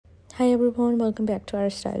Hi everyone, welcome back to our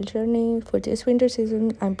style journey. For this winter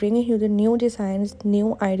season, I'm bringing you the new designs,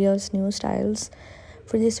 new ideas, new styles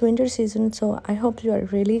for this winter season. So I hope you are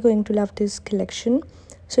really going to love this collection.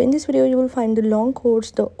 So in this video, you will find the long coats,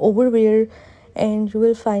 the overwear, and you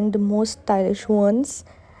will find the most stylish ones.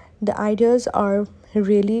 The ideas are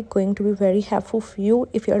really going to be very helpful for you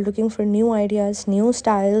if you are looking for new ideas, new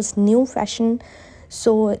styles, new fashion.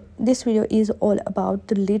 So this video is all about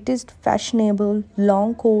the latest fashionable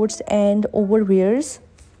long coats and overwears.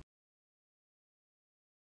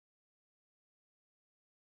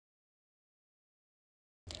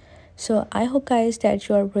 So I hope guys that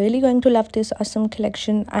you are really going to love this awesome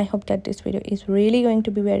collection. I hope that this video is really going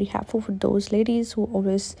to be very helpful for those ladies who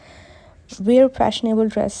always wear fashionable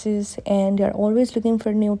dresses and they are always looking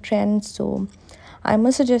for new trends. So I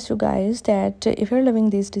must suggest you guys that if you're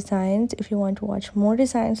loving these designs, if you want to watch more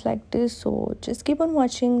designs like this, so just keep on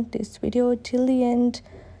watching this video till the end.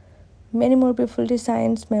 Many more beautiful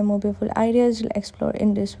designs, many more beautiful ideas you'll explore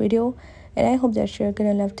in this video, and I hope that you're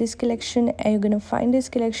gonna love this collection and you're gonna find this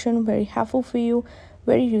collection very helpful for you,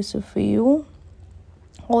 very useful for you.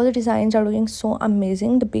 All the designs are looking so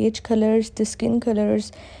amazing, the beige colors, the skin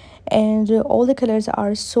colors, and all the colors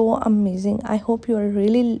are so amazing. I hope you are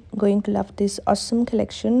really going to love this awesome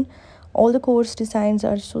collection. All the coats designs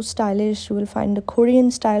are so stylish. You will find the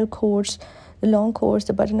Korean style coats, the long coats,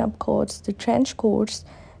 the button-up coats, the trench coats.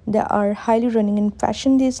 They are highly running in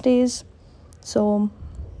fashion these days. So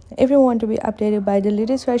if you want to be updated by the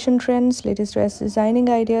latest fashion trends, latest dress designing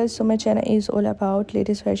ideas, so my channel is all about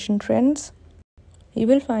latest fashion trends. You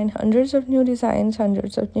will find hundreds of new designs,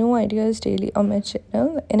 hundreds of new ideas daily on my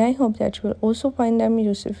channel, and I hope that you will also find them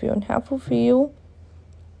useful and helpful for you.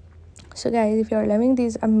 So guys, if you are loving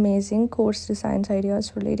these amazing course designs ideas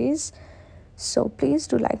for ladies, so please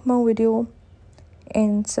do like my video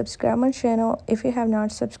and subscribe my channel if you have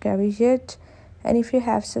not subscribed yet, and if you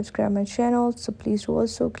have subscribed my channel, so please do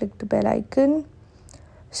also click the bell icon.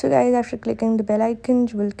 So guys, after clicking the bell icon,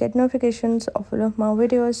 you will get notifications of all of my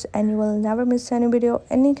videos and you will never miss any video,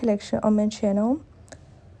 any collection on my channel.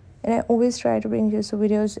 And I always try to bring useful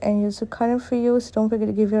videos and useful content for you, so don't forget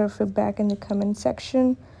to give your feedback in the comment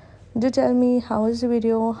section. Do tell me how is the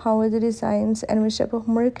video, how are the designs, and which type of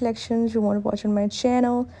more collections you want to watch on my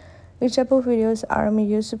channel, which type of videos are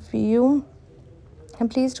useful for you. And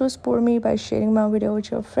please do support me by sharing my video with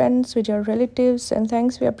your friends, with your relatives, and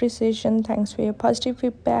thanks for your appreciation, thanks for your positive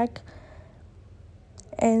feedback,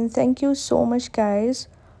 and thank you so much guys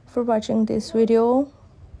for watching this video.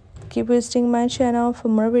 Keep visiting my channel for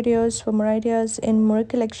more videos, for more ideas and more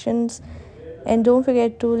collections, and don't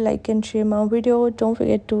forget to like and share my video. Don't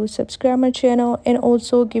forget to subscribe my channel and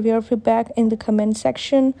also give your feedback in the comment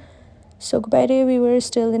section. So goodbye dear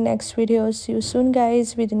viewers, till the next video. See you soon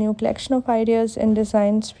guys with a new collection of ideas and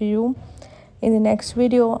designs for you in the next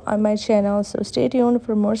video on my channel. So stay tuned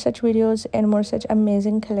for more such videos and more such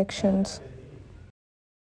amazing collections.